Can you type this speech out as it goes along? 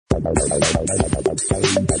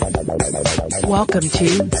Welcome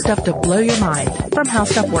to Stuff to Blow Your Mind from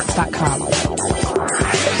HowStuffWorks.com.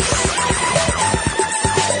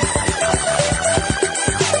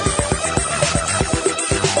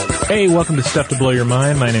 Hey, welcome to Stuff to Blow Your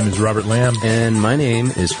Mind. My name is Robert Lamb. And my name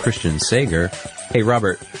is Christian Sager. Hey,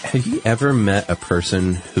 Robert, have you ever met a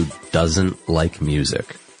person who doesn't like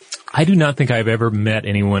music? I do not think I've ever met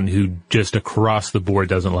anyone who just across the board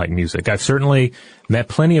doesn't like music. I've certainly met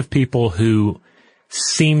plenty of people who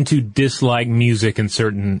seem to dislike music in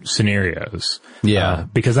certain scenarios. Yeah.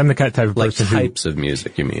 Because I'm the type of person like types of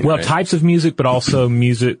music, you mean? Well, right? Types of music, but also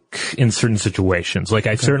music in certain situations. Like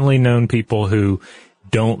I've certainly known people who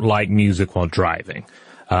don't like music while driving.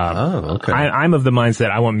 Okay. I'm of the mindset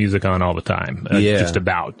I want music on all the time. Just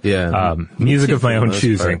about. Yeah. Music of my own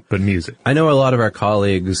choosing, but music. I know a lot of our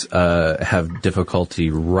colleagues, have difficulty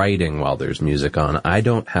writing while there's music on. I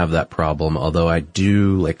don't have that problem, although I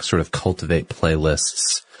do like sort of cultivate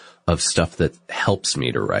playlists of stuff that helps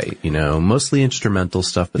me to write, you know, mostly instrumental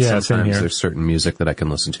stuff, but sometimes there's certain music that I can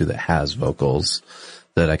listen to that has vocals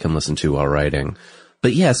that I can listen to while writing.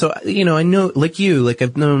 But yeah, so, you know, I know, like you, like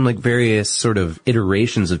I've known like various sort of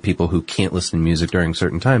iterations of people who can't listen to music during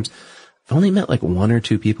certain times. I've only met like one or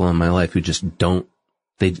two people in my life who just don't,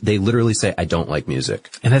 they literally say, I don't like music.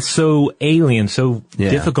 And that's so alien, so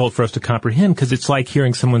difficult for us to comprehend, because it's like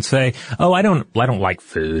hearing someone say, oh, I don't like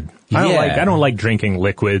food. I don't like drinking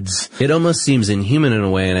liquids. It almost seems inhuman in a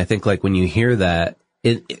way, and I think like when you hear that,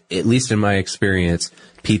 at least in my experience,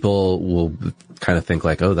 people will kind of think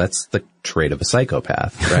like, oh, that's the trait of a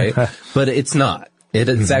psychopath, right? But it's not.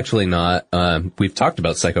 It's actually not. We've talked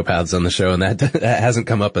about psychopaths on the show, and that hasn't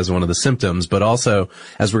come up as one of the symptoms. But also,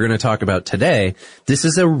 as we're going to talk about today, this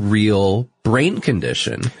is a real brain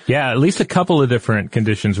condition. Yeah, at least a couple of different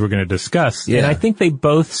conditions we're going to discuss. Yeah. And I think they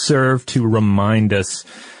both serve to remind us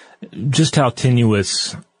just how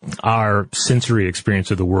tenuous our sensory experience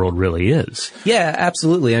of the world really is. Yeah,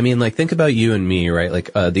 absolutely. I mean, like, think about you and me, right?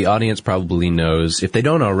 Like, the audience probably knows, if they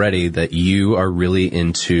don't already, that you are really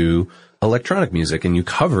into electronic music and you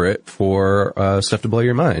cover it for, Stuff to Blow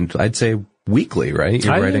Your Mind. I'd say weekly, right?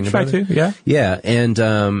 You're writing about it? Yeah. Yeah.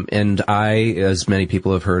 And I, as many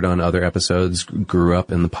people have heard on other episodes, grew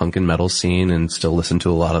up in the punk and metal scene and still listen to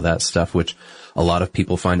a lot of that stuff, which a lot of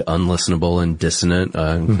people find unlistenable and dissonant,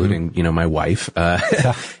 including, you know, my wife.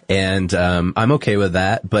 And, I'm okay with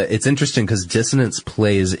that, but it's interesting because dissonance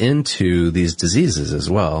plays into these diseases as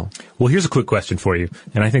well. Well, here's a quick question for you.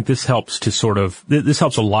 And I think this helps this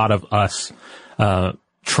helps a lot of us,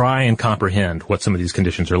 try and comprehend what some of these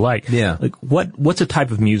conditions are like. Yeah. Like, what's a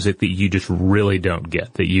type of music that you just really don't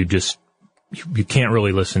get, that you can't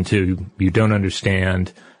really listen to, you don't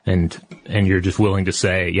understand, and you're just willing to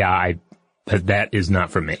say, yeah, that is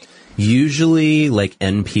not for me? Usually like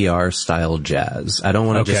NPR style jazz. I don't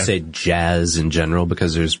want to just say jazz in general,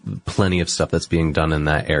 because there's plenty of stuff that's being done in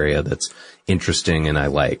that area that's interesting and I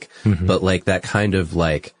like. But like that kind of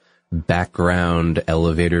like background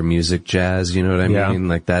elevator music jazz, you know what I mean?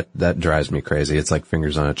 Like that drives me crazy. It's like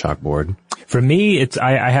fingers on a chalkboard. For me,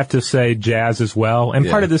 I have to say jazz as well. And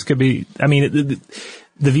part of this could be, I mean,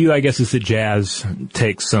 the view, I guess, is that jazz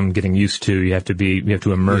takes some getting used to. You have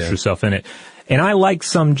to immerse yourself in it. And I like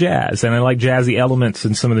some jazz, and I like jazzy elements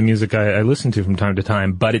in some of the music I listen to from time to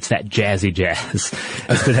time, but it's that jazzy jazz.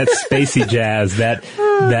 It's that spacey jazz,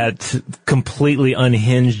 that completely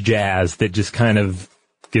unhinged jazz that just kind of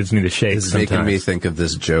gives me the shakes sometimes. It's making me think of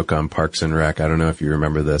this joke on Parks and Rec. I don't know if you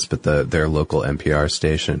remember this, but their local NPR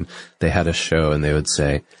station, they had a show and they would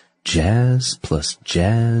say, jazz plus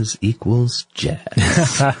jazz equals jazz.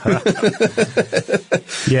 So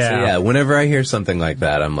yeah, whenever I hear something like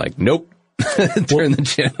that, I'm like, nope. Turn the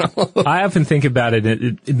channel. I often think about it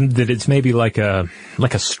that it's maybe like a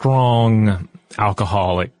strong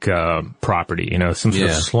alcoholic property, you know, some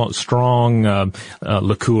sort of strong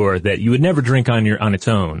liqueur that you would never drink on its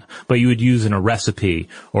own, but you would use in a recipe,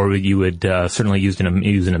 or you would certainly use in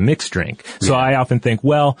a mixed drink. So I often think,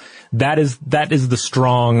 well, that is the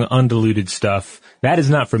strong, undiluted stuff. That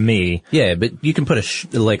is not for me. Yeah, but you can put a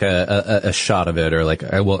shot of it, or like,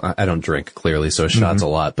 I don't drink clearly, so a shot's a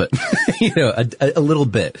lot, but you know, a little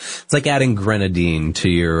bit. It's like adding grenadine to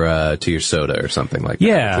your soda or something like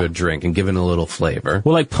that, to a drink, and giving a little flavor.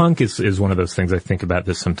 Well, like punk is one of those things I think about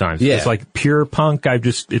this sometimes. Yeah. It's like pure punk.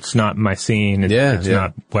 It's not my scene. It's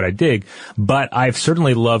not what I dig, but I've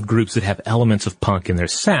certainly loved groups that have elements of punk in their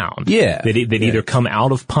sound. Yeah. That either come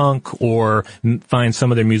out of punk or find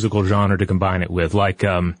some of their musical genre to combine it with. Like,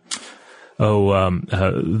 the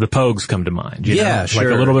Pogues come to mind. You know? Sure.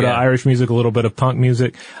 Like a little bit of Irish music, a little bit of punk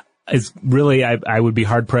music. is really, I would be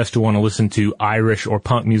hard pressed to want to listen to Irish or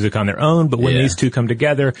punk music on their own, but when these two come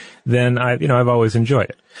together, then I've always enjoyed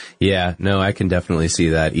it. Yeah, no, I can definitely see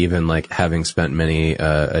that. Even like having spent many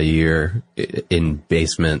a year in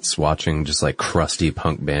basements watching just like crusty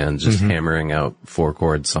punk bands just hammering out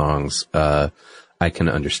 4-chord songs, I can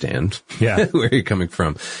understand where you're coming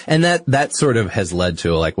from. And that sort of has led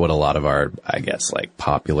to like what a lot of our, I guess, like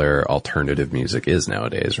popular alternative music is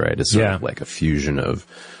nowadays, right? It's sort of like a fusion of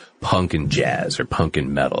punk and jazz or punk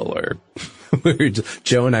and metal or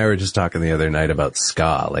Joe and I were just talking the other night about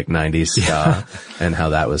ska, like 90s ska and how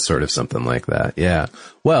that was sort of something like that. Yeah.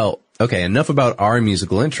 Well, okay. Enough about our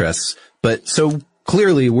musical interests, but so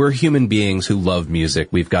clearly we're human beings who love music.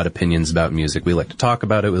 We've got opinions about music. We like to talk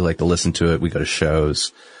about it. We like to listen to it. We go to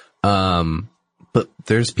shows. But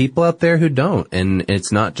there's people out there who don't. And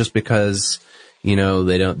it's not just because, they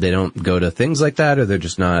don't go to things like that or they're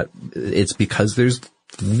just not, it's because there's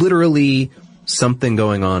literally something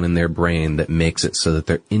going on in their brain that makes it so that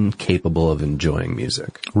they're incapable of enjoying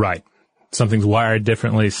music. Right. Something's wired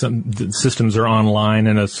differently. Some systems are online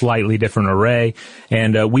in a slightly different array,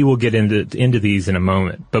 and we will get into these in a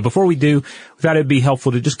moment. But before we do, we thought it'd be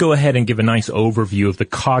helpful to just go ahead and give a nice overview of the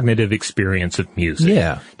cognitive experience of music.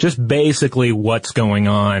 Yeah. Just basically what's going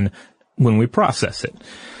on when we process it.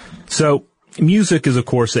 So, music is, of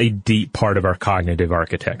course, a deep part of our cognitive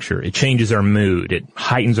architecture. It changes our mood. It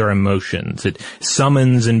heightens our emotions. It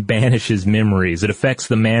summons and banishes memories. It affects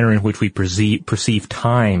the manner in which we perceive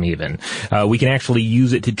time, even. We can actually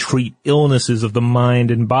use it to treat illnesses of the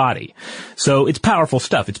mind and body. So it's powerful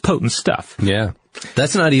stuff. It's potent stuff. Yeah.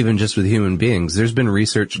 That's not even just with human beings. There's been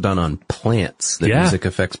research done on plants, that music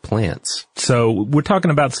affects plants. So we're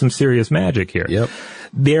talking about some serious magic here. Yep.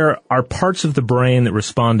 There are parts of the brain that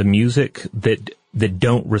respond to music that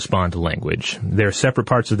don't respond to language. There are separate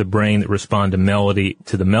parts of the brain that respond to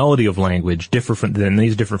the melody of language, differ for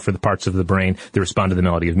the parts of the brain that respond to the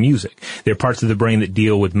melody of music. There are parts of the brain that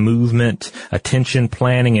deal with movement, attention,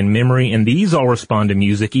 planning, and memory, and these all respond to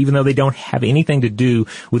music, even though they don't have anything to do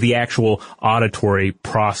with the actual auditory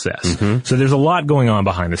process. Mm-hmm. So there's a lot going on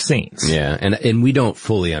behind the scenes. Yeah, and we don't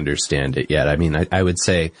fully understand it yet. I mean, I would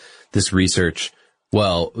say this research,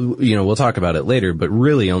 well, we'll talk about it later, but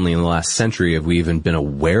really only in the last century have we even been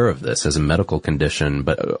aware of this as a medical condition,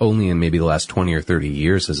 but only in maybe the last 20 or 30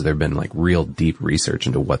 years has there been like real deep research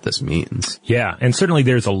into what this means. Yeah, and certainly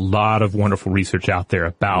there's a lot of wonderful research out there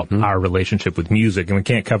about our relationship with music, and we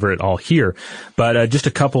can't cover it all here, but just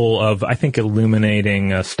a couple of, I think,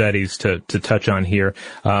 illuminating studies to touch on here.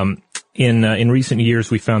 In recent years,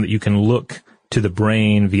 we found that you can look to the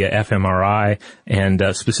brain via fMRI, and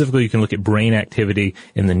specifically you can look at brain activity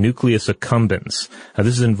in the nucleus accumbens. This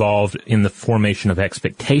is involved in the formation of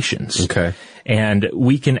expectations. Okay. And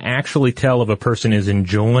we can actually tell if a person is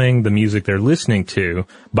enjoying the music they're listening to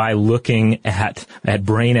by looking at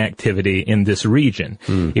brain activity in this region.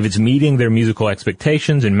 If it's meeting their musical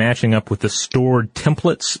expectations and matching up with the stored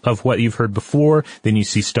templates of what you've heard before, then you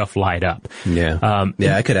see stuff light up. Yeah.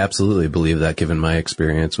 I could absolutely believe that given my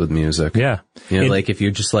experience with music. Yeah. Like if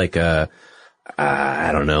you're just like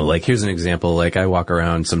I don't know, like here's an example, like I walk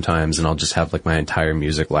around sometimes and I'll just have like my entire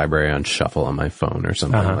music library on shuffle on my phone or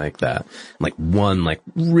something like that. Like one like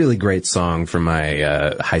really great song from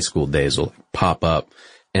my high school days will pop up,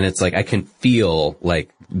 and it's like I can feel like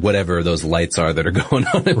whatever those lights are that are going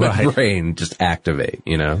on in my brain just activate,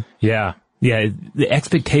 Yeah. Yeah. The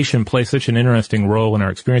expectation plays such an interesting role in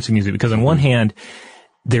our experience of music because on one hand,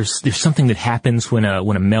 there's something that happens when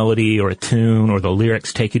a melody or a tune or the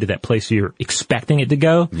lyrics take you to that place you're expecting it to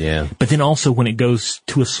go. Yeah. But then also when it goes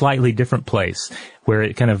to a slightly different place where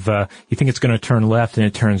it kind of, you think it's going to turn left and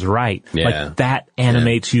it turns right. Yeah. Like that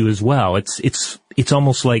animates you as well. It's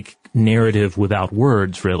almost like narrative without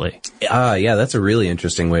words, really. Yeah, that's a really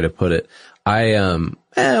interesting way to put it.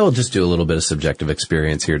 We'll just do a little bit of subjective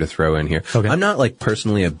experience here to throw in here. Okay. I'm not like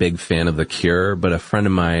personally a big fan of The Cure, but a friend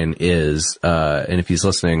of mine is, and if he's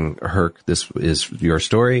listening, Herc, this is your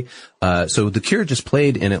story. So The Cure just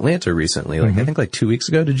played in Atlanta recently, like I think like 2 weeks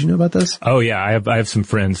ago. Did you know about this? Oh yeah, I have some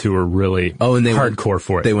friends who are really and they hardcore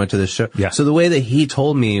for it. They went to this show. Yeah. So the way that he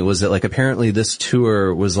told me was that like apparently this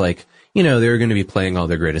tour was like, they were going to be playing all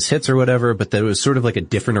their greatest hits or whatever, but that it was sort of like a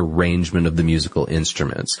different arrangement of the musical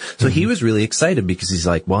instruments. So he was really excited because he's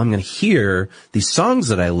like, well, I'm going to hear these songs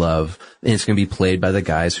that I love, and it's going to be played by the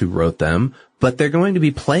guys who wrote them, but they're going to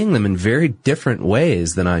be playing them in very different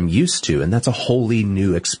ways than I'm used to, and that's a wholly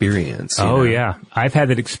new experience. Yeah. I've had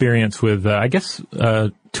that experience with, I guess,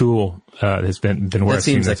 Tool has been where That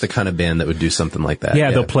seems like the kind of band that would do something like that.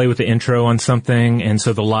 Yeah, they'll play with the intro on something, and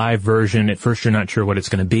so the live version, at first you're not sure what it's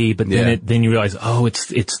going to be, but then you realize, oh,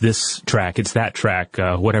 it's this track, it's that track,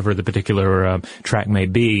 whatever the particular track may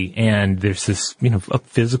be, and there's this, a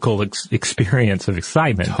physical experience of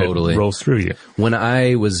excitement that rolls through you. When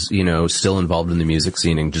I was, still involved in the music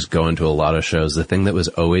scene and just going to a lot of shows, the thing that was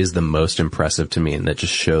always the most impressive to me and that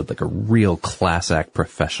just showed like a real class act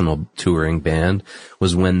professional touring band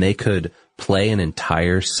was when they could play an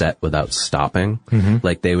entire set without stopping.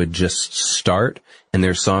 Like they would just start, and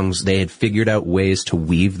their songs, they had figured out ways to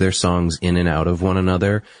weave their songs in and out of one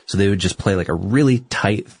another. So they would just play like a really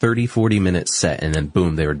tight 30, 40 minute set, and then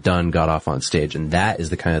boom, they were done, got off on stage. And that is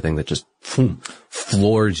the kind of thing that just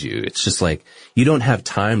floors you. It's just like, you don't have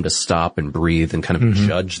time to stop and breathe and kind of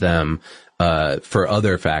judge them for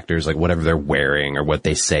other factors, like whatever they're wearing or what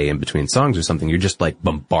they say in between songs or something. You're just like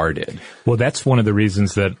bombarded. Well, that's one of the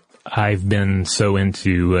reasons that I've been so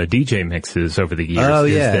into DJ mixes over the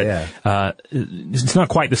years. It's not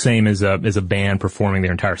quite the same as a band performing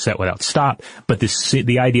their entire set without stop, but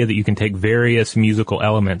the idea that you can take various musical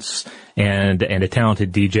elements and a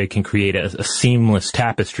talented DJ can create a seamless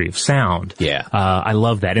tapestry of sound. I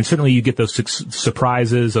love that. And certainly you get those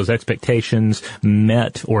surprises, those expectations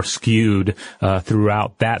met or skewed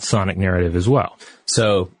throughout that sonic narrative as well.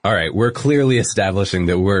 So, all right, we're clearly establishing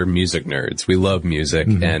that we're music nerds. We love music,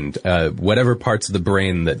 and whatever parts of the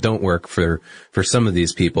brain that don't work for some of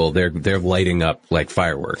these people, they're lighting up like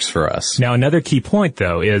fireworks for us. Now, another key point,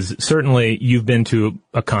 though, is certainly you've been to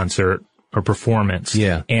a concert or performance.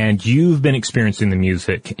 And you've been experiencing the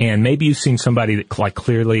music, and maybe you've seen somebody that like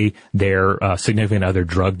clearly their significant other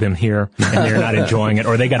drugged them here and they're not enjoying it,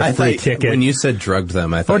 or they got a free ticket. When you said drugged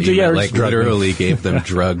them, I thought you meant, like literally gave them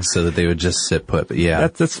drugs so that they would just sit put.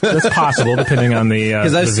 But that's possible depending on the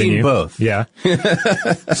because I've seen both.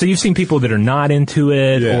 So you've seen people that are not into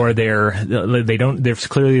it, or they're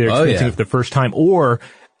experiencing it for the first time, or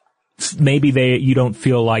maybe you don't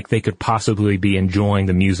feel like they could possibly be enjoying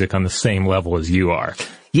the music on the same level as you are.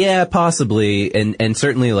 Yeah, possibly. And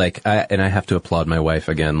certainly like, I have to applaud my wife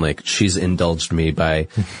again. Like, she's indulged me by,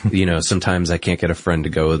 sometimes I can't get a friend to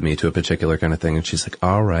go with me to a particular kind of thing. And she's like,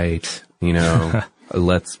 all right,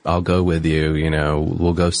 I'll go with you,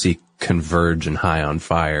 we'll go see Converge and High on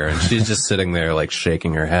Fire. And she's just sitting there like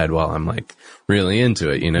shaking her head while I'm like really into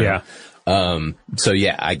it, So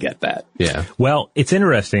yeah, I get that. Yeah. Well, it's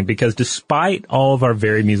interesting because despite all of our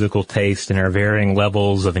very musical taste and our varying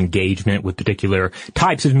levels of engagement with particular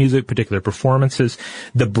types of music, particular performances,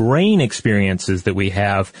 the brain experiences that we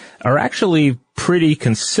have are actually pretty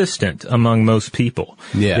consistent among most people.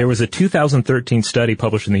 There was a 2013 study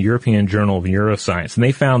published in the European Journal of Neuroscience, and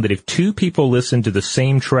they found that if two people listened to the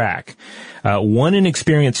same track, one an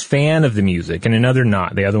experienced fan of the music and another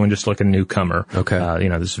not, the other one just like a newcomer.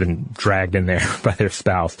 This has been dragged in there by their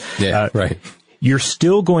spouse. Right. You're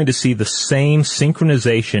still going to see the same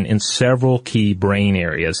synchronization in several key brain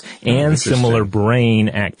areas and similar brain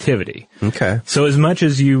activity. So as much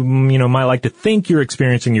as you might like to think you're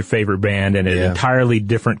experiencing your favorite band at an entirely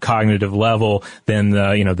different cognitive level than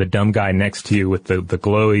the dumb guy next to you with the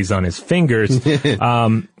glowies on his fingers,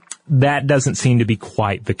 that doesn't seem to be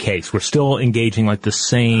quite the case. We're still engaging like the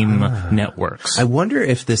same networks. I wonder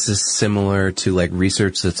if this is similar to like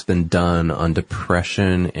research that's been done on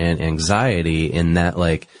depression and anxiety, in that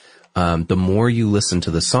like, the more you listen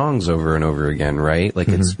to the songs over and over again, right? Like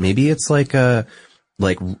it's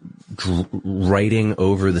like writing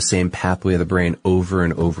over the same pathway of the brain over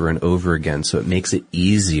and over and over again. So it makes it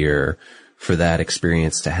easier for that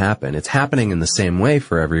experience to happen. It's happening in the same way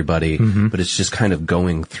for everybody, but it's just kind of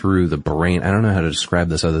going through the brain. I don't know how to describe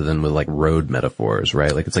this other than with like road metaphors,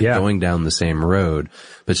 right? Like it's like going down the same road,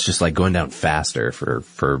 but it's just like going down faster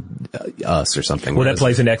for us or something. Well, that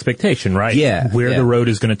plays into expectation, right? Where the road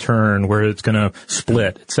is going to turn, where it's going to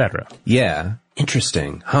split, etc. Yeah.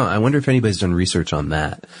 Interesting. I wonder if anybody's done research on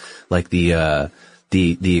that. Like the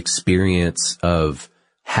experience of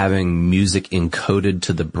having music encoded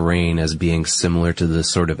to the brain as being similar to the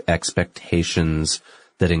sort of expectations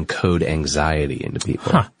that encode anxiety into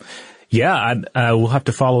people. Yeah, I will have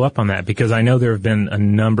to follow up on that because I know there have been a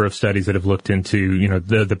number of studies that have looked into,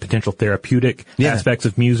 the potential therapeutic aspects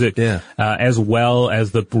of music, as well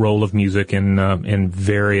as the role of music in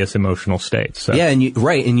various emotional states. So. Yeah, and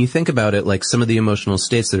you think about it, like some of the emotional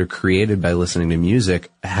states that are created by listening to music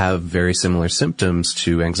have very similar symptoms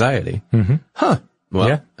to anxiety.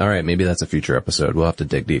 Well, all right, maybe that's a future episode. We'll have to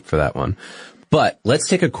dig deep for that one. But let's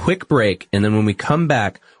take a quick break, and then when we come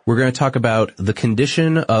back, we're going to talk about the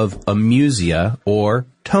condition of amusia or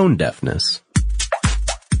tone deafness.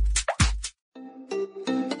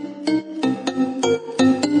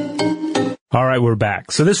 All right, we're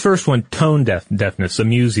back. So this first one, tone deafness,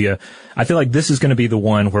 amusia, I feel like this is going to be the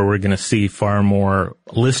one where we're going to see far more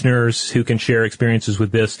listeners who can share experiences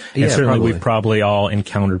with this. And certainly we've probably all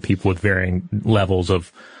encountered people with varying levels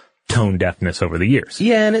of tone deafness over the years.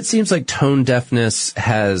 Yeah, and it seems like tone deafness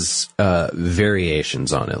has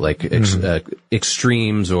variations on it, like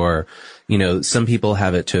extremes, or, you know, some people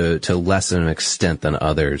have it to less of an extent than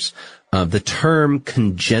others. The term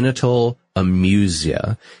congenital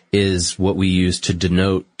amusia is what we use to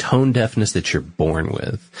denote tone deafness that you're born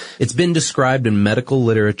with. It's been described in medical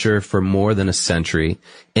literature for more than a century,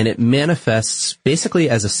 and it manifests basically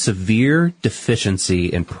as a severe deficiency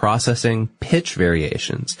in processing pitch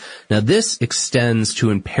variations. Now, this extends to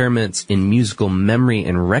impairments in musical memory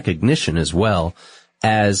and recognition, as well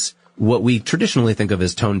as what we traditionally think of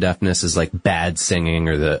as tone deafness is like bad singing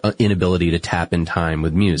or the inability to tap in time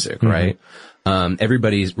with music, right?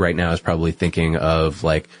 Everybody right now is probably thinking of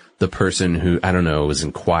like the person who, I don't know, was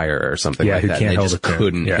in choir or something like that. They just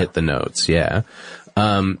couldn't hit the notes. Yeah.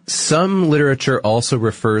 Some literature also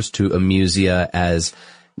refers to amusia as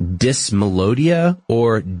dysmelodia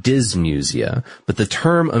or dysmusia, but the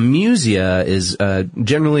term amusia is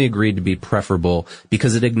generally agreed to be preferable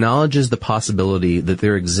because it acknowledges the possibility that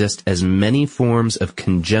there exist as many forms of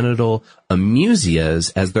congenital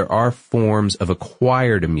amusias as there are forms of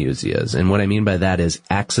acquired amusias. And what I mean by that is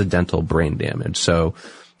accidental brain damage. So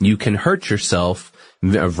you can hurt yourself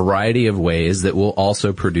in a variety of ways that will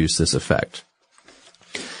also produce this effect.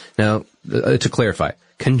 Now, to clarify,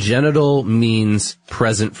 congenital means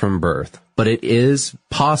present from birth, but it is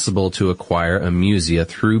possible to acquire amusia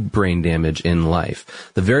through brain damage in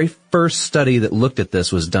life. The very first study that looked at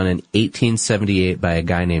this was done in 1878 by a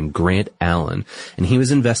guy named Grant Allen, and he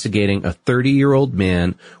was investigating a 30-year-old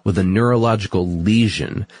man with a neurological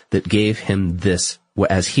lesion that gave him this,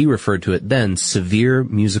 as he referred to it then, severe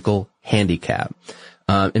musical handicap.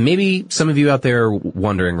 And maybe some of you out there are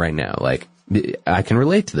wondering right now, like, I can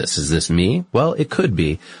relate to this. Is this me? Well, it could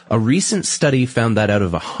be. A recent study found that out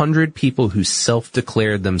of 100 people who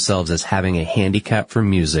self-declared themselves as having a handicap for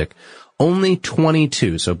music, only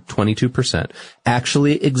 22, so 22%,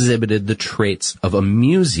 actually exhibited the traits of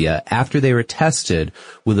amusia after they were tested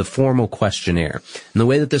with a formal questionnaire. And the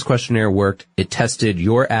way that this questionnaire worked, it tested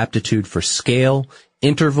your aptitude for scale,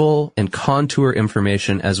 interval, and contour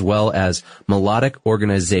information, as well as melodic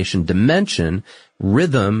organization dimension,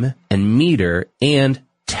 rhythm and meter, and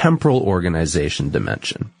temporal organization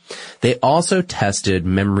dimension. They also tested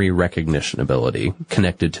memory recognition ability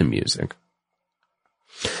connected to music.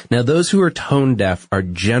 Now, those who are tone deaf are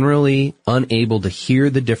generally unable to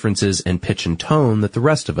hear the differences in pitch and tone that the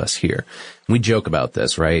rest of us hear. We joke about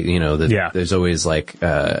this, right? You know, there's always like,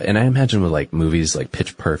 and I imagine with like movies like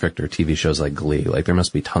Pitch Perfect or TV shows like Glee, like there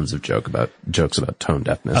must be tons of jokes about tone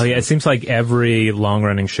deafness. Oh yeah, it seems like every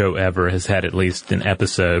long-running show ever has had at least an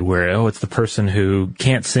episode where, it's the person who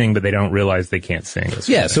can't sing, but they don't realize they can't sing.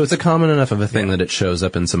 Yeah, so it's a common enough of a thing that it shows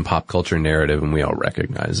up in some pop culture narrative and we all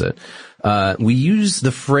recognize it. We use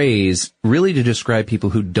the phrase really to describe people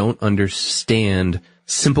who don't understand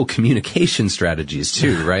simple communication strategies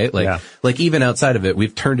too, right? Like even outside of it,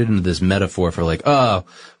 we've turned it into this metaphor for like, oh,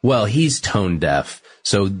 well, he's tone deaf,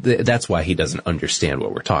 so that's why he doesn't understand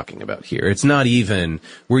what we're talking about here. It's not even,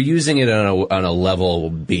 we're using it on a level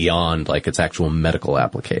beyond like its actual medical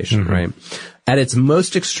application, right? At its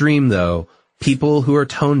most extreme though, people who are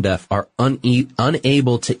tone deaf are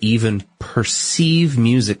unable to even perceive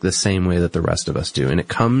music the same way that the rest of us do. And it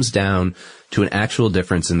comes down to an actual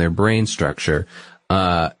difference in their brain structure.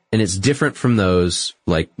 And it's different from those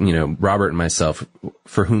like, you know, Robert and myself,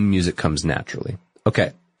 for whom music comes naturally.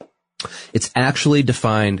 Okay. It's actually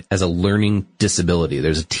defined as a learning disability.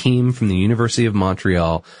 There's a team from the University of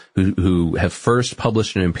Montreal who have first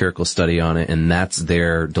published an empirical study on it, and that's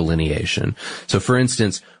their delineation. So for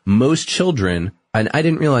instance, most children, and I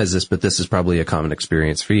didn't realize this, but this is probably a common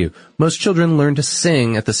experience for you. Most children learn to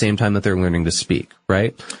sing at the same time that they're learning to speak,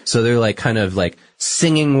 right? So they're like kind of like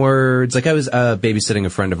singing words. Like I was babysitting a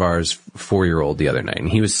friend of ours, 4-year-old, the other night, and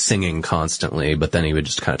he was singing constantly, but then he would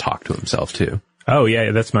just kind of talk to himself too. Oh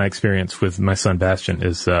yeah, that's my experience with my son Bastian.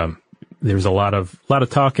 Is there's a lot of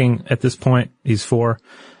talking at this point. He's 4,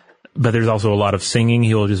 but there's also a lot of singing.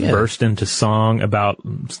 He will just burst into song about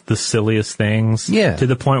the silliest things. Yeah, to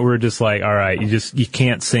the point where we're just like, all right, you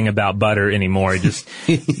can't sing about butter anymore. Just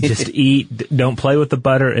eat. Don't play with the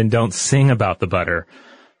butter and don't sing about the butter.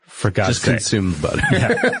 For God's sake. Just consume the butter.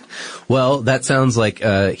 Yeah. Well, that sounds like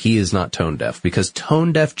he is not tone deaf, because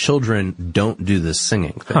tone deaf children don't do this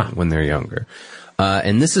singing thing when they're younger.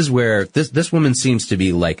 And this is where this woman seems to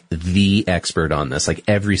be like the expert on this. Like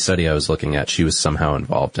every study I was looking at, she was somehow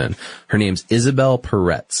involved in. Her name's Isabelle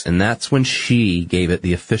Peretz, and that's when she gave it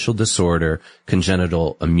the official disorder,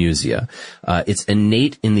 congenital amusia. It's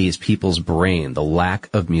innate in these people's brain, the lack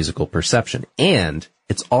of musical perception, and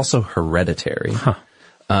it's also hereditary. Huh.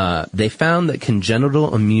 They found that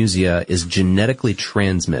congenital amusia is genetically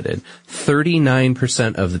transmitted.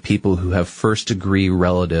 39% of the people who have first-degree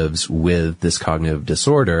relatives with this cognitive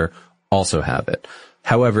disorder also have it.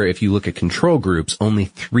 However, if you look at control groups, only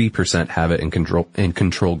 3% have it in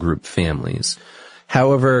control group families.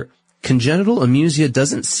 However, congenital amusia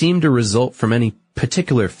doesn't seem to result from any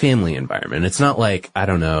particular family environment. It's not like, I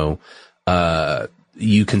don't know,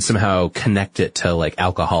 you can somehow connect it to like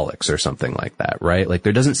alcoholics or something like that, right? Like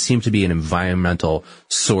there doesn't seem to be an environmental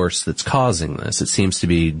source that's causing this. It seems to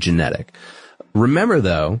be genetic. Remember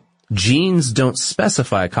though, genes don't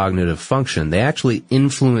specify cognitive function. They actually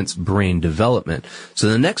influence brain development. So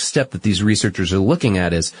the next step that these researchers are looking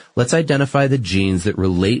at is let's identify the genes that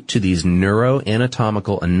relate to these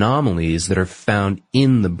neuroanatomical anomalies that are found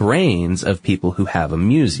in the brains of people who have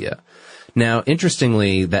amusia. Now,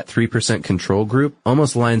 interestingly, that 3% control group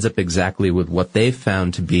almost lines up exactly with what they've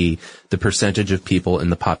found to be the percentage of people in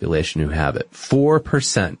the population who have it.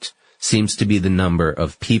 4% seems to be the number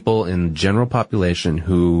of people in the general population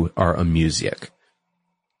who are amusiac.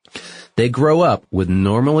 They grow up with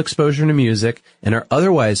normal exposure to music and are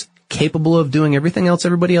otherwise capable of doing everything else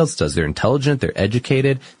everybody else does. They're intelligent, they're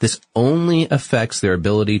educated. This only affects their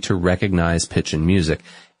ability to recognize pitch in music.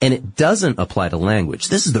 And it doesn't apply to language.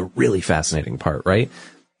 This is the really fascinating part, right?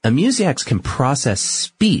 Amusiacs can process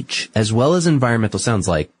speech as well as environmental sounds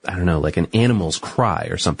like, I don't know, like an animal's cry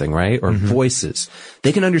or something, right? Or voices.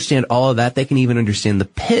 They can understand all of that. They can even understand the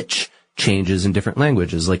pitch changes in different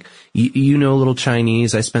languages. Like, you know a little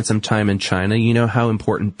Chinese. I spent some time in China. You know how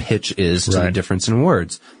important pitch is to the difference in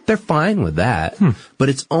words. They're fine with that. But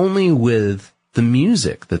it's only with the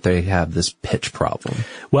music that they have this pitch problem.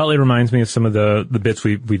 Well, it reminds me of some of the bits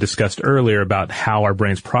we discussed earlier about how our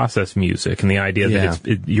brains process music and the idea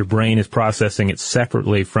that your brain is processing it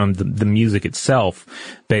separately from the music itself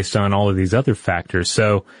based on all of these other factors.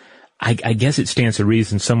 So I guess it stands to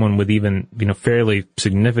reason someone with even, fairly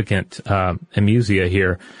significant amusia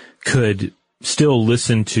here could still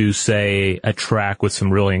listen to, say, a track with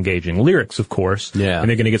some really engaging lyrics, of course. Yeah. And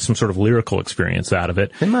they're going to get some sort of lyrical experience out of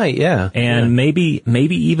it. They might, yeah. And maybe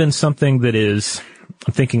even something that is,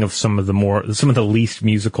 I'm thinking of some of the least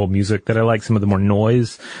musical music that I like, some of the more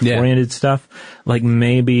noise-oriented stuff. Like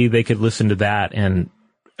maybe they could listen to that and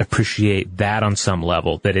appreciate that on some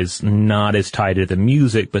level that is not as tied to the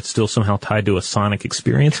music, but still somehow tied to a sonic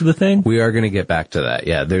experience of the thing. We are going to get back to that.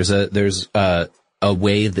 Yeah. There's a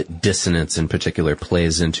way that dissonance in particular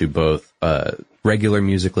plays into both regular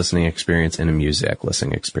music listening experience and a amusiac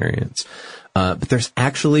listening experience. But there's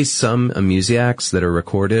actually some amusiacs that are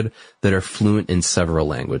recorded that are fluent in several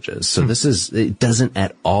languages. So it doesn't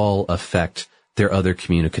at all affect their other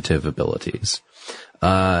communicative abilities.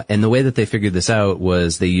 And the way that they figured this out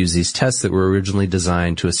was they used these tests that were originally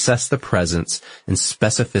designed to assess the presence and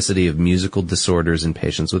specificity of musical disorders in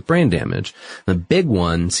patients with brain damage. The big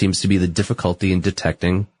one seems to be the difficulty in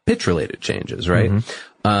detecting pitch-related changes, right?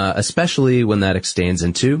 Especially when that extends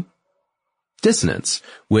into dissonance,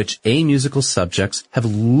 which amusical subjects have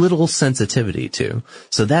little sensitivity to.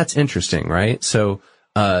 So that's interesting, right? So,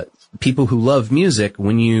 people who love music,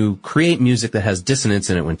 when you create music that has dissonance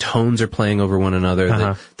in it, when tones are playing over one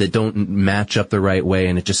another that don't match up the right way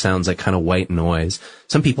and it just sounds like kind of white noise,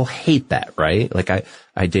 some people hate that, right? Like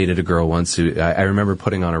I dated a girl once who I remember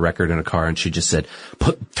putting on a record in a car and she just said,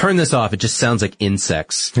 turn this off. It just sounds like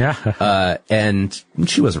insects. Yeah. And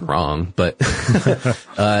she wasn't wrong, but,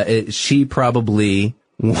 she probably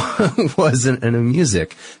wasn't in a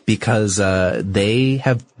music because they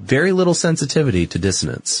have very little sensitivity to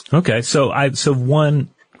dissonance. Okay, so one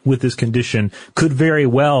with this condition could very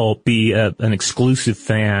well be an exclusive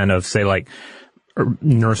fan of, say, like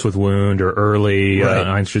Nurse with Wound or early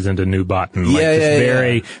Einstürzende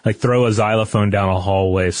Neubauten, like throw a xylophone down a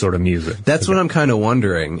hallway sort of music. That's what I'm kind of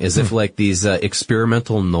wondering is if like these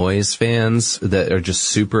experimental noise fans that are just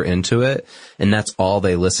super into it and that's all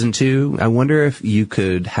they listen to. I wonder if you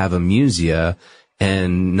could have amusia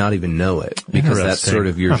and not even know it because that's sort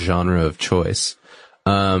of your genre of choice.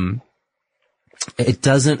 It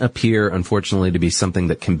doesn't appear, unfortunately, to be something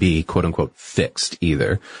that can be, quote unquote, fixed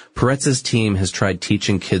either. Peretz's team has tried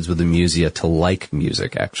teaching kids with amusia to like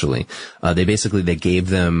music, actually. They gave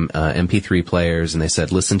them MP3 players and they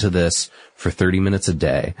said, listen to this for 30 minutes a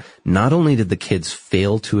day. Not only did the kids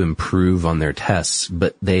fail to improve on their tests,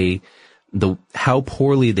 but they how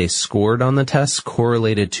poorly they scored on the tests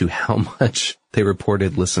correlated to how much they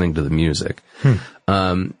reported listening to the music.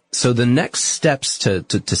 So the next steps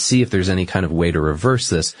to see if there's any kind of way to reverse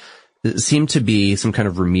this seem to be some kind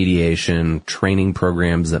of remediation, training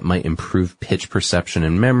programs that might improve pitch perception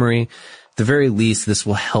and memory. At the very least, this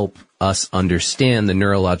will help us understand the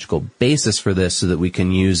neurological basis for this so that we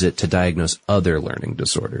can use it to diagnose other learning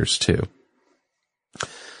disorders too.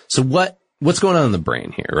 So what's going on in the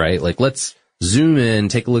brain here, right? Like, let's zoom in,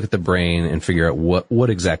 take a look at the brain and figure out what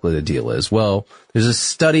exactly the deal is. Well, there's a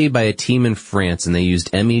study by a team in France and they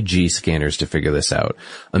used MEG scanners to figure this out.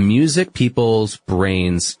 Music people's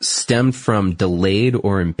brains stemmed from delayed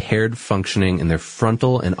or impaired functioning in their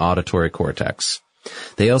frontal and auditory cortex.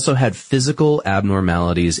 They also had physical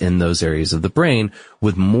abnormalities in those areas of the brain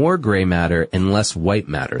with more gray matter and less white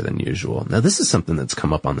matter than usual. Now, this is something that's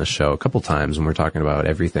come up on the show a couple times when we're talking about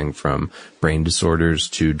everything from brain disorders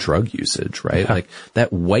to drug usage, right? Yeah. Like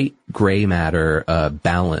that white-gray matter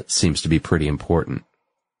balance seems to be pretty important.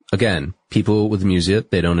 Again, people with amusia,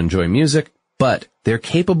 they don't enjoy music, but they're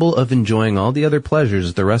capable of enjoying all the other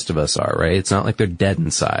pleasures the rest of us are, right? It's not like they're dead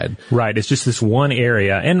inside. Right. It's just this one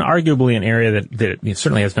area, and arguably an area that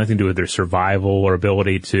certainly has nothing to do with their survival or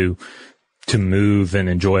ability to move and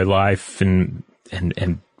enjoy life and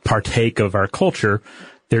partake of our culture.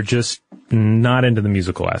 They're just not into the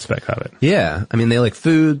musical aspect of it. Yeah. I mean, they like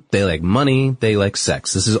food, they like money, they like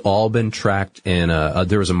sex. This has all been tracked in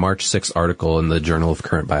there was a March 6th article in the Journal of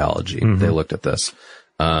Current Biology. They looked at this.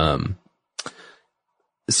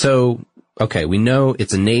 So, okay, we know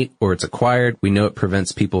it's innate or it's acquired. We know it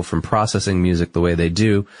prevents people from processing music the way they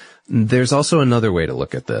do. There's also another way to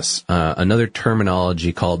look at this, another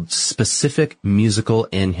terminology called specific musical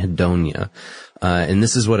anhedonia. And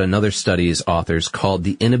this is what another study's authors called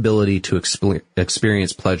the inability to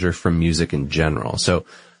experience pleasure from music in general. So,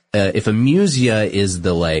 if amusia is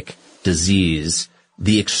the like disease,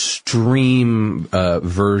 the extreme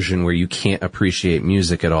version where you can't appreciate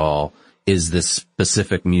music at all is this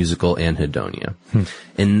specific musical anhedonia.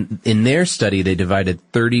 And in their study, they divided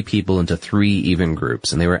 30 people into 3 even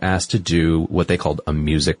groups, and they were asked to do what they called a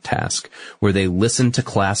music task, where they listened to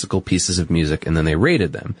classical pieces of music and then they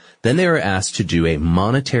rated them. Then they were asked to do a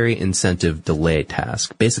monetary incentive delay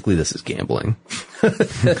task. Basically, this is gambling.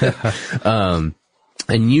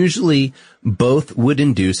 And usually both would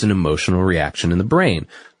induce an emotional reaction in the brain.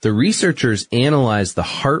 The researchers analyzed the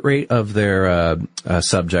heart rate of their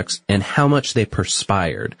subjects and how much they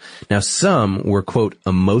perspired. Now, some were, quote,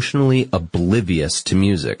 emotionally oblivious to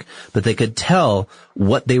music, but they could tell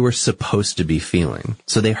what they were supposed to be feeling.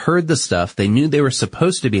 So they heard the stuff, they knew they were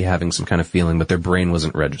supposed to be having some kind of feeling, but their brain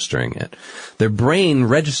wasn't registering it. Their brain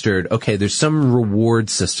registered, okay, there's some reward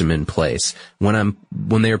system in place. When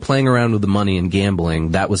they were playing around with the money and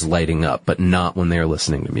gambling, that was lighting up, but not when they were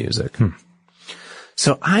listening to music.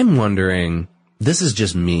 So I'm wondering, this is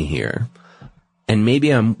just me here, and maybe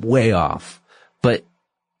I'm way off, but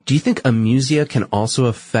do you think amusia can also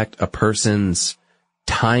affect a person's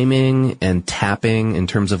timing and tapping in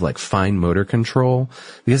terms of like fine motor control?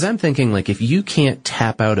 Because I'm thinking like if you can't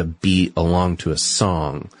tap out a beat along to a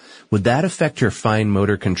song, would that affect your fine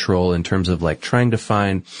motor control in terms of like trying to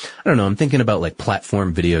find, I don't know, I'm thinking about like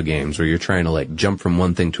platform video games where you're trying to like jump from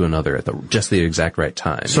one thing to another at just the exact right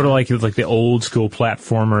time. Sort of like the old school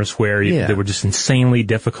platformers where they were just insanely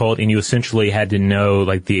difficult and you essentially had to know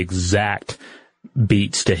like the exact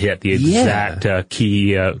beats to hit, the exact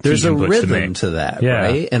key There's key a inputs rhythm to that,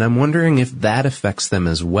 right? And I'm wondering if that affects them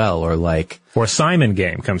as well, or like... Or a Simon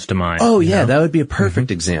game comes to mind. Oh, yeah, that would be a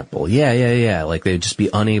perfect example. Yeah. Like they'd just be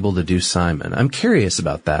unable to do Simon. I'm curious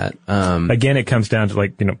about that. Again, it comes down to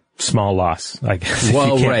like, small loss, I guess.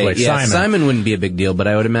 Well, if you can't right, play yeah, Simon wouldn't be a big deal, but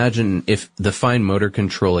I would imagine if the fine motor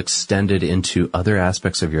control extended into other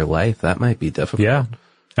aspects of your life, that might be difficult. Yeah.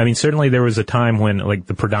 I mean, certainly there was a time when, like,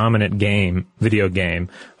 the predominant video game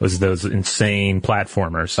was those insane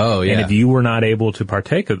platformers. Oh, yeah. And if you were not able to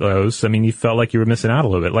partake of those, I mean, you felt like you were missing out a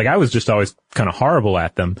little bit. Like, I was just always kind of horrible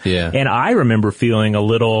at them. Yeah. And I remember feeling a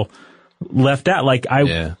little left out. Like,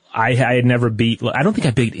 I had never I don't think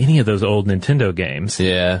I beat any of those old Nintendo games.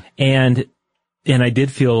 Yeah. And I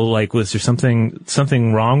did feel like, was there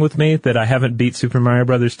something wrong with me that I haven't beat Super Mario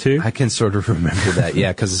Brothers 2? I can sort of remember that,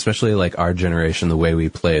 yeah, because especially like our generation, the way we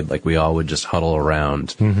played, like we all would just huddle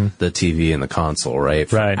around the TV and the console, right?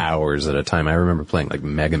 For hours at a time. I remember playing like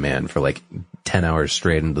Mega Man for like 10 hours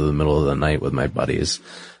straight into the middle of the night with my buddies.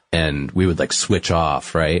 And we would like switch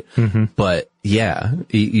off, right? But yeah,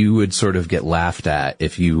 you would sort of get laughed at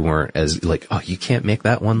if you weren't as like, oh, you can't make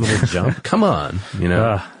that one little jump? Come on,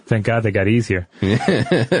 Thank God they got easier.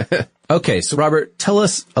 Okay, so Robert, tell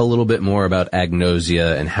us a little bit more about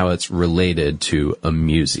agnosia and how it's related to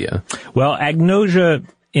amusia. Well, agnosia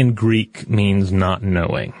in Greek means not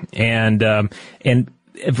knowing. And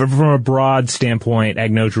from a broad standpoint,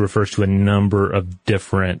 agnosia refers to a number of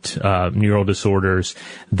different neural disorders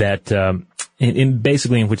that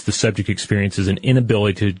basically in which the subject experiences an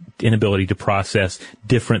inability to process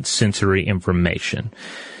different sensory information.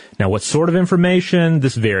 Now, what sort of information?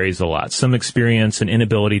 This varies a lot. Some experience an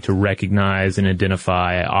inability to recognize and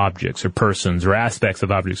identify objects or persons or aspects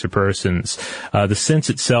of objects or persons. The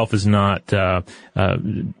sense itself is not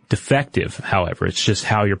defective, however. It's just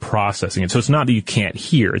how you're processing it. So it's not that you can't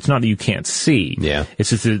hear. It's not that you can't see. Yeah.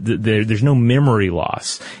 It's just that there's no memory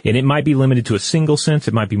loss. And it might be limited to a single sense.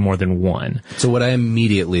 It might be more than one. So what I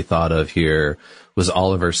immediately thought of here was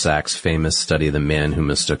Oliver Sacks' famous study, The Man Who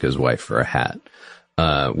Mistook His Wife for a Hat.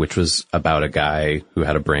 Which was about a guy who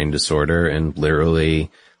had a brain disorder and literally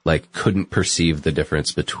couldn't perceive the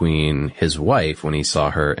difference between his wife when he saw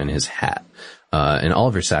her and his hat. And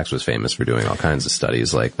Oliver Sacks was famous for doing all kinds of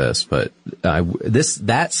studies like this, but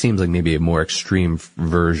that seems like maybe a more extreme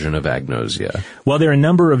version of agnosia. Well, there are a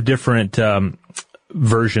number of different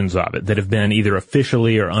versions of it that have been either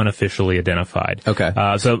officially or unofficially identified. Okay.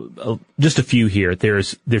 So just a few here.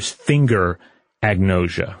 There's finger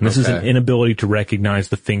agnosia. This is an inability to recognize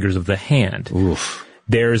the fingers of the hand. Oof.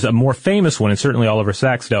 There's a more famous one, and certainly Oliver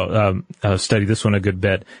Sacks studied this one a good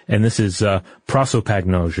bit, and this is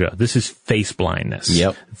prosopagnosia. This is face blindness.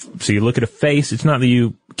 Yep. So you look at a face, it's not that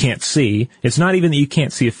you can't see. It's not even that you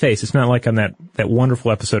can't see a face. It's not like on that wonderful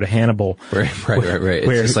episode of Hannibal. Right. It's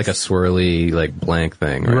just like a swirly, blank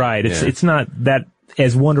thing. Right. It's not that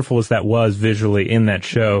as wonderful as that was visually in that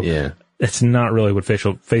show. Yeah. It's not really what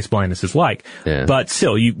face blindness is like. Yeah. But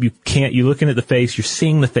still, you're looking at the face, you're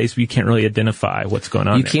seeing the face, but you can't really identify what's going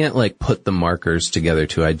on. You can't put the markers together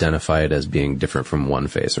to identify it as being different from one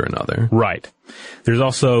face or another. Right. There's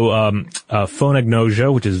also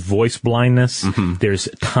phonagnosia, which is voice blindness. Mm-hmm. There's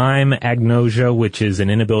time agnosia, which is an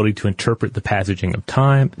inability to interpret the passaging of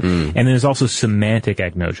time. And then there's also semantic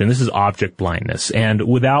agnosia, and this is object blindness. And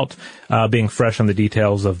without being fresh on the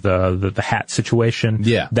details of the hat situation,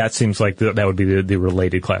 that seems like that would be the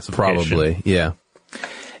related classification. Probably, yeah.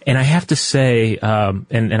 And I have to say,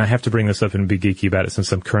 and I have to bring this up and be geeky about it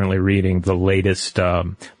since I'm currently reading the latest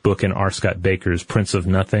book in R. Scott Baker's Prince of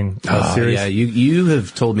Nothing series. Yeah, you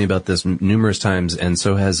have told me about this numerous times, and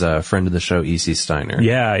so has a friend of the show, E.C. Steiner.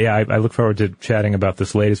 Yeah, I look forward to chatting about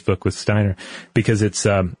this latest book with Steiner because it's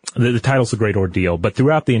the title's a great ordeal. But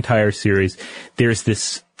throughout the entire series, there's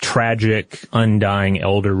this tragic, undying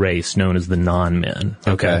elder race known as the non-men.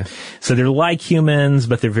 Okay. So they're like humans,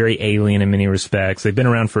 but they're very alien in many respects. They've been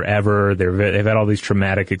around forever. They've had all these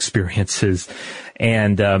traumatic experiences.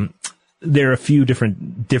 And, there are a few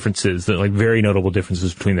differences, very notable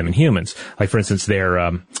differences between them and humans. Like, for instance,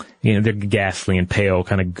 they're ghastly and pale,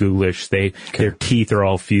 kind of ghoulish. Their teeth are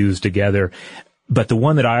all fused together. But the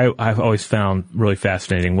one that I've always found really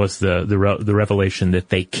fascinating was the revelation that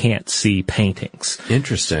they can't see paintings.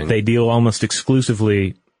 Interesting. They deal almost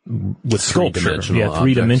exclusively with sculpture.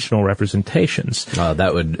 Three-dimensional representations.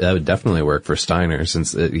 That would definitely work for Steiner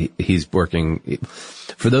since he's working.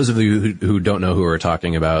 For those of you who don't know who we're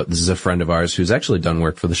talking about, this is a friend of ours who's actually done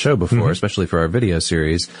work for the show before, especially for our video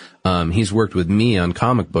series. He's worked with me on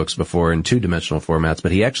comic books before in two-dimensional formats,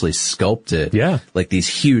 but he actually sculpted these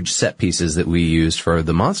huge set pieces that we used for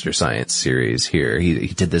the Monster Science series here. He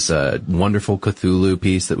did this wonderful Cthulhu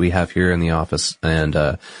piece that we have here in the office, and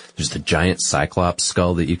there's the giant Cyclops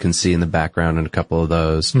skull that you can see in the background in a couple of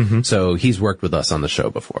those. So he's worked with us on the show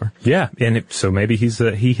before. Yeah, and so maybe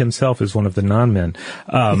he himself is one of the non-men.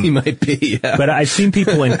 He might be, yeah. But I've seen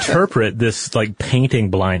people interpret this painting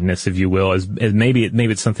blindness, if you will, as maybe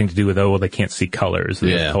it's something to do with they can't see colors,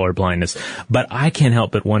 color blindness. But I can't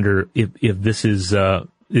help but wonder if this is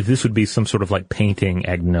if this would be some sort of painting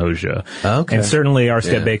agnosia. Okay. And certainly R.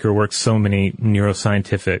 Scott Baker works so many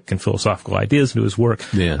neuroscientific and philosophical ideas into his work.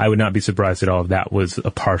 Yeah. I would not be surprised at all if that was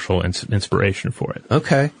a partial inspiration for it.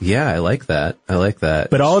 Okay. Yeah, I like that.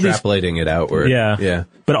 But all extrapolating it outward. Yeah.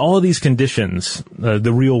 But all of these conditions,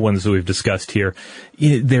 the real ones that we've discussed here,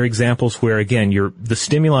 they're examples where, again, the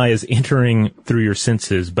stimuli is entering through your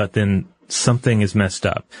senses, but then something is messed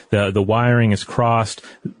up. The wiring is crossed.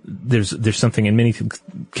 There's something in many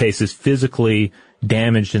cases physically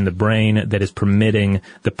damaged in the brain that is permitting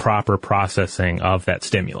the proper processing of that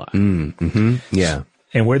stimuli. Yeah.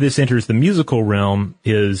 And where this enters the musical realm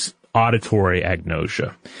is auditory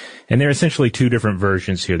agnosia. And there are essentially two different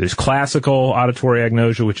versions here. There's classical auditory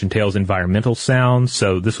agnosia, which entails environmental sounds.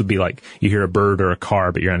 So this would be like you hear a bird or a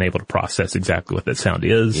car, but you're unable to process exactly what that sound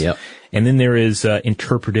is. Yep. And then there is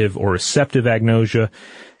interpretive or receptive agnosia,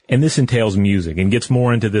 and this entails music and gets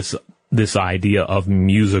more into this idea of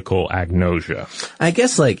musical agnosia. I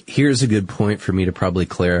guess, like, here's a good point for me to probably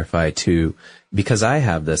clarify too, because I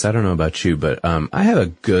have this. I don't know about you, but I have a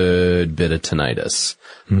good bit of tinnitus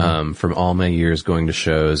from all my years going to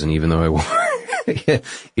shows, and even though I wore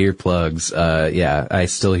earplugs, I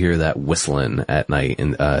still hear that whistling at night,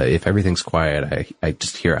 and if everything's quiet, I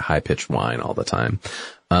just hear a high-pitched whine all the time.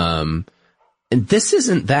 And this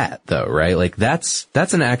isn't that, though, right? Like, that's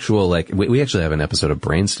an actual, like, we actually have an episode of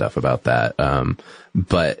Brain Stuff about that.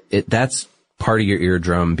 But that's part of your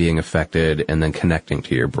eardrum being affected and then connecting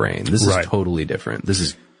to your brain. This is totally different. This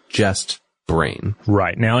is just brain.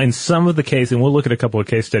 Right. Now, in some of the cases, and we'll look at a couple of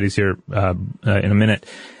case studies here, in a minute,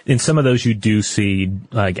 in some of those you do see,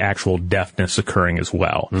 like, actual deafness occurring as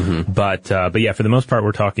well. Mm-hmm. But yeah, for the most part,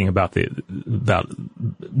 we're talking about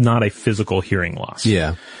not a physical hearing loss.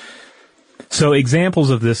 Yeah. So examples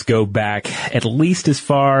of this go back at least as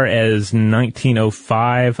far as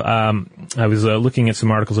 1905. I was looking at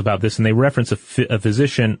some articles about this, and they reference a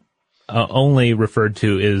physician only referred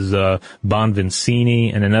to as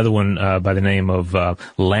Bonvincini, and another one by the name of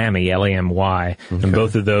Lamy, L-A-M-Y. Okay. And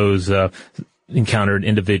both of those encountered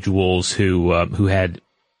individuals who had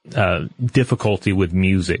difficulty with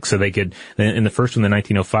music. So they could, in the first one, the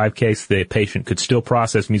 1905 case, the patient could still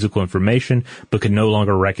process musical information, but could no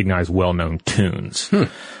longer recognize well-known tunes.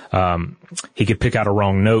 He could pick out a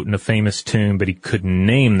wrong note in a famous tune, but he couldn't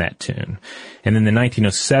name that tune. And then the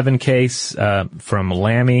 1907 case, from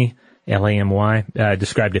Lamy, L-A-M-Y,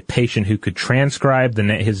 described a patient who could transcribe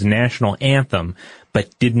his national anthem,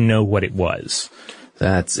 but didn't know what it was.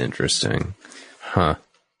 That's interesting. Huh.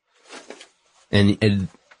 And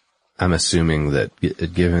I'm assuming that,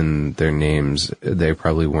 given their names, they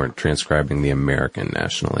probably weren't transcribing the American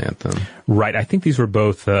national anthem. Right. I think these were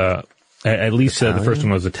both, at least the first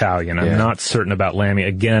one was Italian. I'm not certain about Lamy.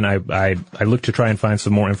 Again, I looked to try and find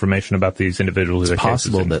some more information about these individuals. It's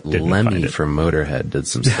possible that Lemmy from Motorhead did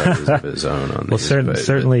some studies of his own on these. Well,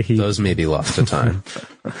 certainly he... Those may be lost to time.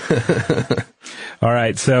 All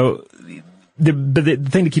right. So, the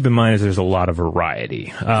thing to keep in mind is there's a lot of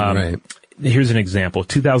variety. Right. Here's an example, a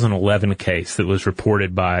 2011 case that was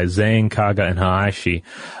reported by Zhang, Kaga, and Hayashi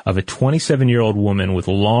of a 27-year-old woman with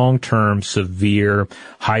long-term severe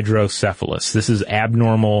hydrocephalus. This is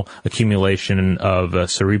abnormal accumulation of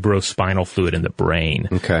cerebrospinal fluid in the brain.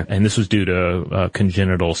 Okay. And this was due to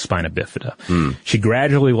congenital spina bifida. She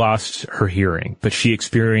gradually lost her hearing, but she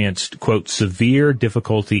experienced, quote, severe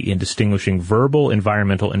difficulty in distinguishing verbal,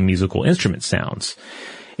 environmental, and musical instrument sounds.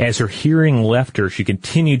 As her hearing left her, she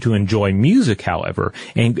continued to enjoy music, however,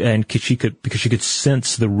 and because she could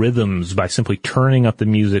sense the rhythms by simply turning up the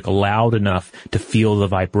music loud enough to feel the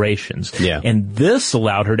vibrations. Yeah. And this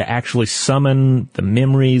allowed her to actually summon the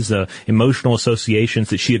memories, the emotional associations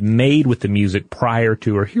that she had made with the music prior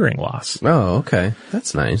to her hearing loss. Oh, okay.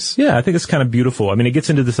 That's nice. Yeah, I think it's kind of beautiful. I mean, it gets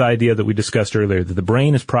into this idea that we discussed earlier, that the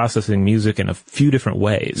brain is processing music in a few different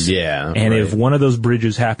ways. Yeah. And if one of those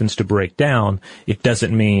bridges happens to break down, it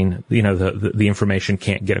doesn't mean, the information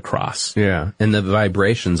can't get across. Yeah. And the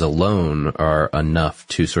vibrations alone are enough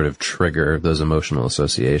to sort of trigger those emotional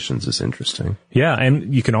associations. Is interesting. Yeah.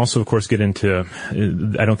 And you can also, of course, get into,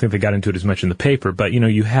 I don't think they got into it as much in the paper, but,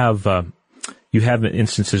 you have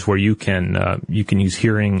instances where you can use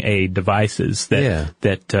hearing aid devices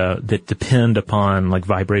that depend upon, like,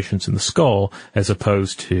 vibrations in the skull as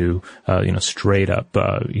opposed to, straight up,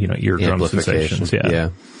 eardrum sensations.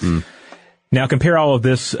 Yeah. Mm. Now, compare all of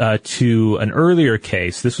this to an earlier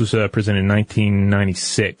case. This was presented in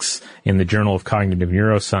 1996 in the Journal of Cognitive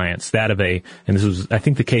Neuroscience. And this was, I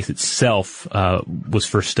think the case itself was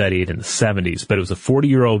first studied in the 70s, but it was a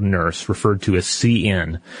 40-year-old nurse referred to as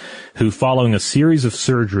CN, who, following a series of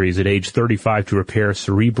surgeries at age 35 to repair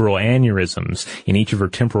cerebral aneurysms in each of her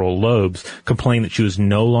temporal lobes, complained that she was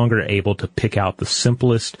no longer able to pick out the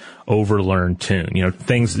simplest overlearned tune.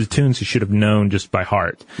 The tunes she should have known just by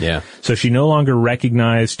heart. Yeah. So she no longer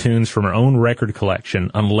recognized tunes from her own record collection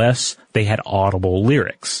unless they had audible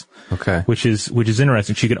lyrics. Okay. Which is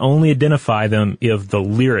interesting. She could only identify them if the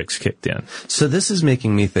lyrics kicked in. So this is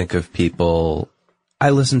making me think of people.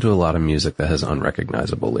 I listen to a lot of music that has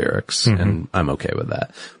unrecognizable lyrics, and I'm okay with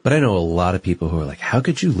that. But I know a lot of people who are like, how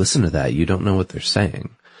could you listen to that? You don't know what they're saying.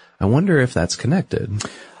 I wonder if that's connected.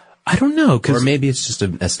 I don't know. Or maybe it's just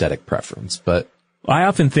an aesthetic preference, but I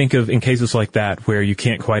often think of, in cases like that, where you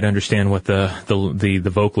can't quite understand what the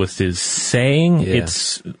vocalist is saying. Yeah.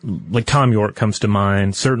 It's like Tom York comes to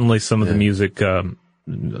mind. Certainly some of the music, of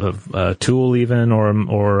Tool even, or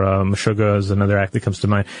Meshuggah is another act that comes to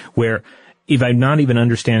mind, where if I'm not even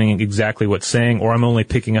understanding exactly what's saying, or I'm only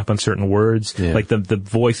picking up on certain words, like the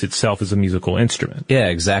voice itself is a musical instrument. Yeah,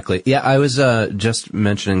 exactly. Yeah, I was just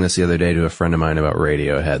mentioning this the other day to a friend of mine about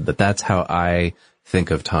Radiohead, that's how I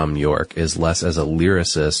think of Tom York, is less as a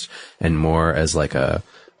lyricist and more as like a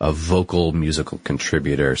vocal musical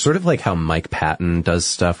contributor, sort of like how Mike Patton does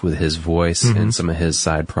stuff with his voice in some of his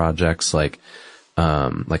side projects, like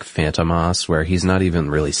Phantomos, where he's not even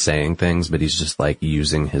really saying things, but he's just like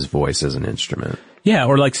using his voice as an instrument. Yeah,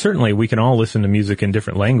 or like certainly we can all listen to music in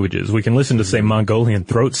different languages. We can listen to, say, Mongolian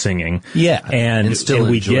throat singing. Yeah. And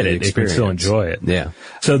we get it. They can still enjoy it. Yeah.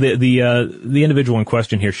 So the individual in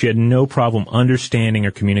question here, she had no problem understanding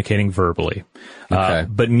or communicating verbally. Okay.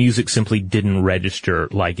 But music simply didn't register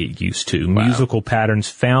like it used to. Wow. Musical patterns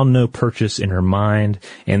found no purchase in her mind,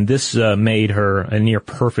 and this made her a near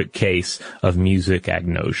perfect case of music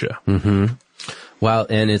agnosia. Mm-hmm. Wow,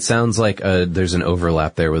 and it sounds like there's an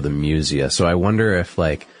overlap there with amusia. So I wonder if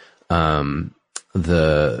the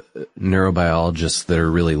neurobiologists that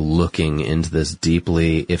are really looking into this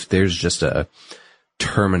deeply, if there's just a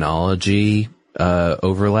terminology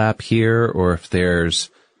overlap here, or if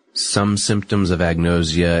there's some symptoms of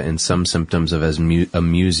agnosia and some symptoms of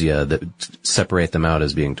amusia that separate them out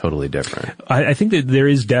as being totally different. I think that there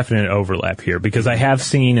is definite overlap here, because I have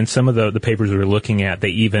seen in some of the papers we were looking at, they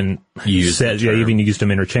even even used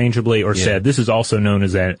them interchangeably, or said this is also known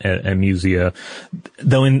as amusia.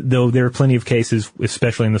 Though there are plenty of cases,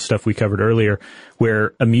 especially in the stuff we covered earlier, where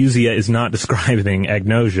amusia is not describing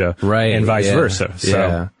agnosia, right, and vice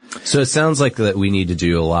versa. So it sounds like that we need to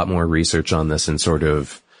do a lot more research on this and sort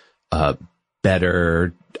of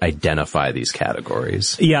better identify these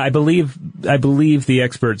categories. Yeah, I believe the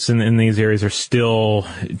experts in these areas are still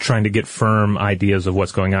trying to get firm ideas of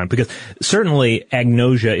what's going on, because certainly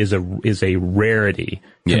agnosia is a rarity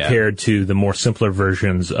compared to the more simpler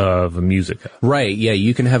versions of amusica. Right. Yeah,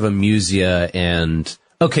 you can have amusia and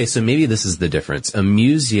okay, so maybe this is the difference.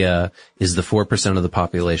 Amusia is the 4% of the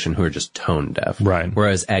population who are just tone deaf. Right.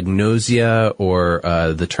 Whereas agnosia, or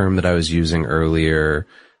the term that I was using earlier,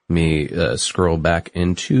 let me scroll back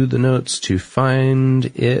into the notes to find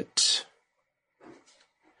it.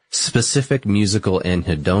 Specific musical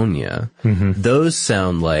anhedonia. Mm-hmm. Those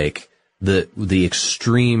sound like the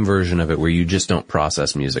extreme version of it, where you just don't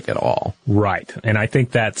process music at all. Right. And I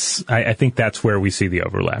think that's where we see the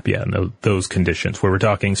overlap. Yeah. In those conditions where we're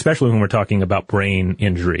talking, especially when we're talking about brain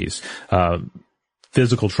injuries,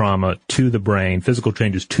 physical trauma to the brain, physical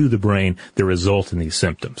changes to the brain that result in these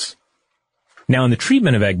symptoms. Now, in the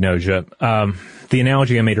treatment of agnosia, the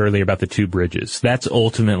analogy I made earlier about the two bridges, that's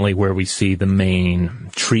ultimately where we see the main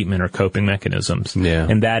treatment or coping mechanisms. Yeah.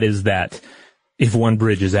 And that is that if one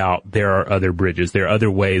bridge is out, there are other bridges. There are other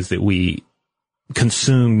ways that we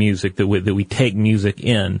consume music, that we take music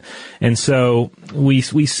in. And so we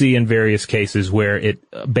see in various cases where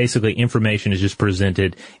basically information is just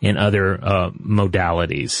presented in other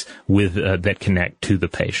modalities that connect to the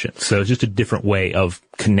patient. So it's just a different way of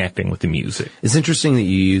connecting with the music. It's interesting that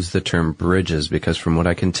you use the term bridges, because from what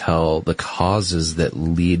I can tell, the causes that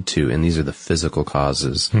lead to, and these are the physical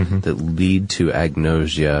causes that lead to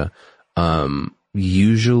agnosia,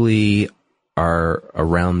 usually are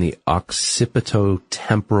around the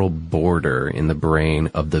occipitotemporal border in the brain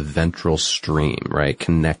of the ventral stream, right?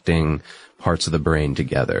 Connecting parts of the brain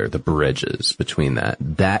together, the bridges between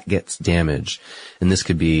that gets damaged. And this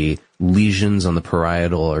could be lesions on the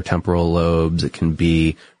parietal or temporal lobes. It can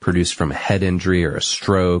be produced from a head injury or a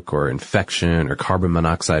stroke or infection or carbon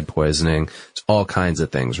monoxide poisoning. It's all kinds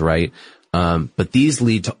of things, right? But these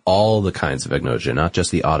lead to all the kinds of agnosia, not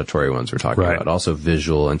just the auditory ones we're talking about, also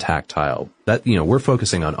visual and tactile. That, we're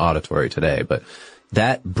focusing on auditory today, but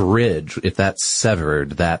that bridge, if that's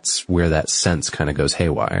severed, that's where that sense kind of goes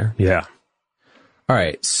haywire. Yeah. All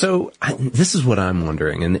right. So this is what I'm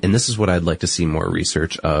wondering, and this is what I'd like to see more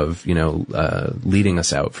research of, leading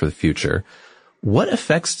us out for the future. What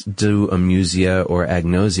effects do amusia or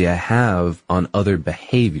agnosia have on other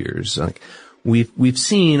behaviors? Like, We've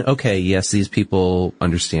seen, okay, yes, these people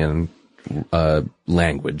understand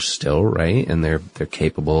language still, right? And they're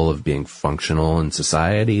capable of being functional in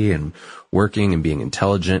society and working and being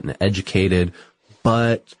intelligent and educated.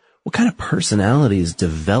 But what kind of personalities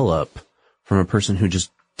develop from a person who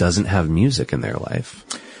just doesn't have music in their life?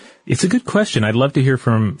 It's a good question. I'd love to hear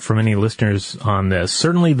from any listeners on this.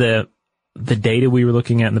 Certainly the data we were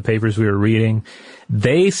looking at and the papers we were reading,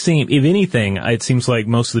 they seem, if anything, it seems like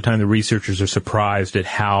most of the time the researchers are surprised at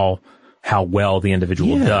how well the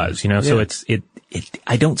individual does, so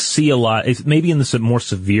I don't see a lot. It's maybe in the more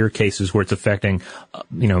severe cases where it's affecting,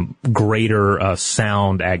 greater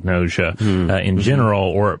sound agnosia in general,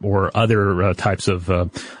 or other types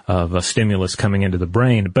of stimulus coming into the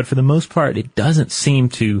brain. But for the most part, it doesn't seem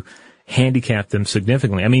to handicap them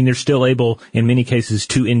significantly. I mean, they're still able, in many cases,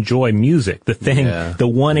 to enjoy music. The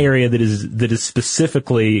one area that is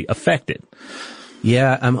specifically affected.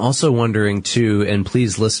 Yeah, I'm also wondering too, and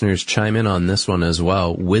please listeners chime in on this one as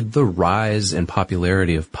well, with the rise and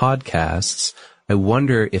popularity of podcasts, I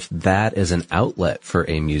wonder if that is an outlet for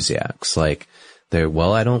amusiacs. Like,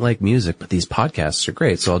 I don't like music, but these podcasts are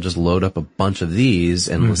great, so I'll just load up a bunch of these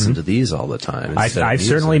and listen to these all the time. I've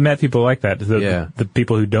certainly met people like that. The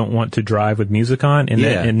people who don't want to drive with music on, and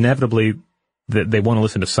inevitably they want to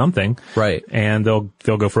listen to something, right? And they'll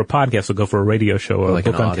go for a podcast, they'll go for a radio show, or like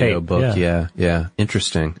a book an on audio tape. book. Yeah.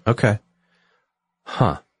 Interesting. Okay.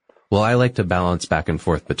 Huh. Well, I like to balance back and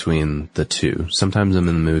forth between the two. Sometimes I'm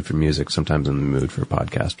in the mood for music, sometimes I'm in the mood for a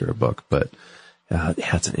podcast or a book. But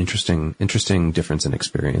it's an interesting difference in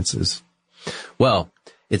experiences. Well,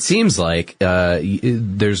 it seems like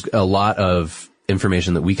there's a lot of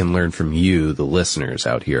information that we can learn from you, the listeners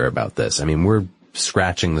out here, about this. I mean, we're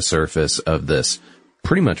scratching the surface of this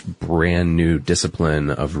pretty much brand new discipline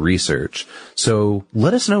of research. So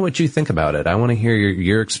let us know what you think about it. I want to hear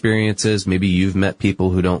your experiences. Maybe you've met people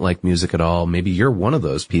who don't like music at all. Maybe you're one of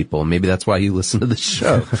those people. Maybe that's why you listen to the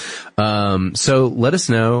show. So let us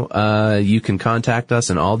know. You can contact us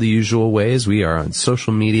in all the usual ways. We are on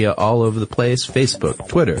social media all over the place: Facebook,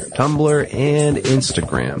 Twitter, Tumblr, and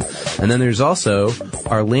Instagram. And then there's also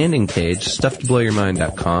our landing page,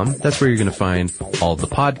 stufftoblowyourmind.com. That's where you're going to find all the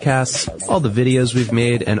podcasts, all the videos we've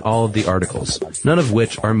made, and all of the articles, none of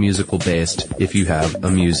which are musical based. If you have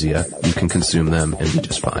Amusia, you can consume them and be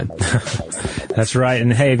just fine. That's right.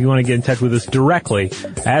 And hey, if you want to get in touch with us directly,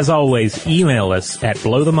 as always, email us at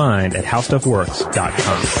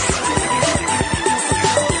blowthemind@howstuffworks.com.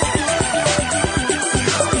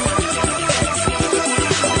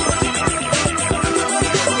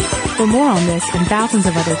 For more on this and thousands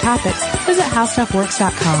of other topics, visit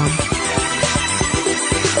howstuffworks.com.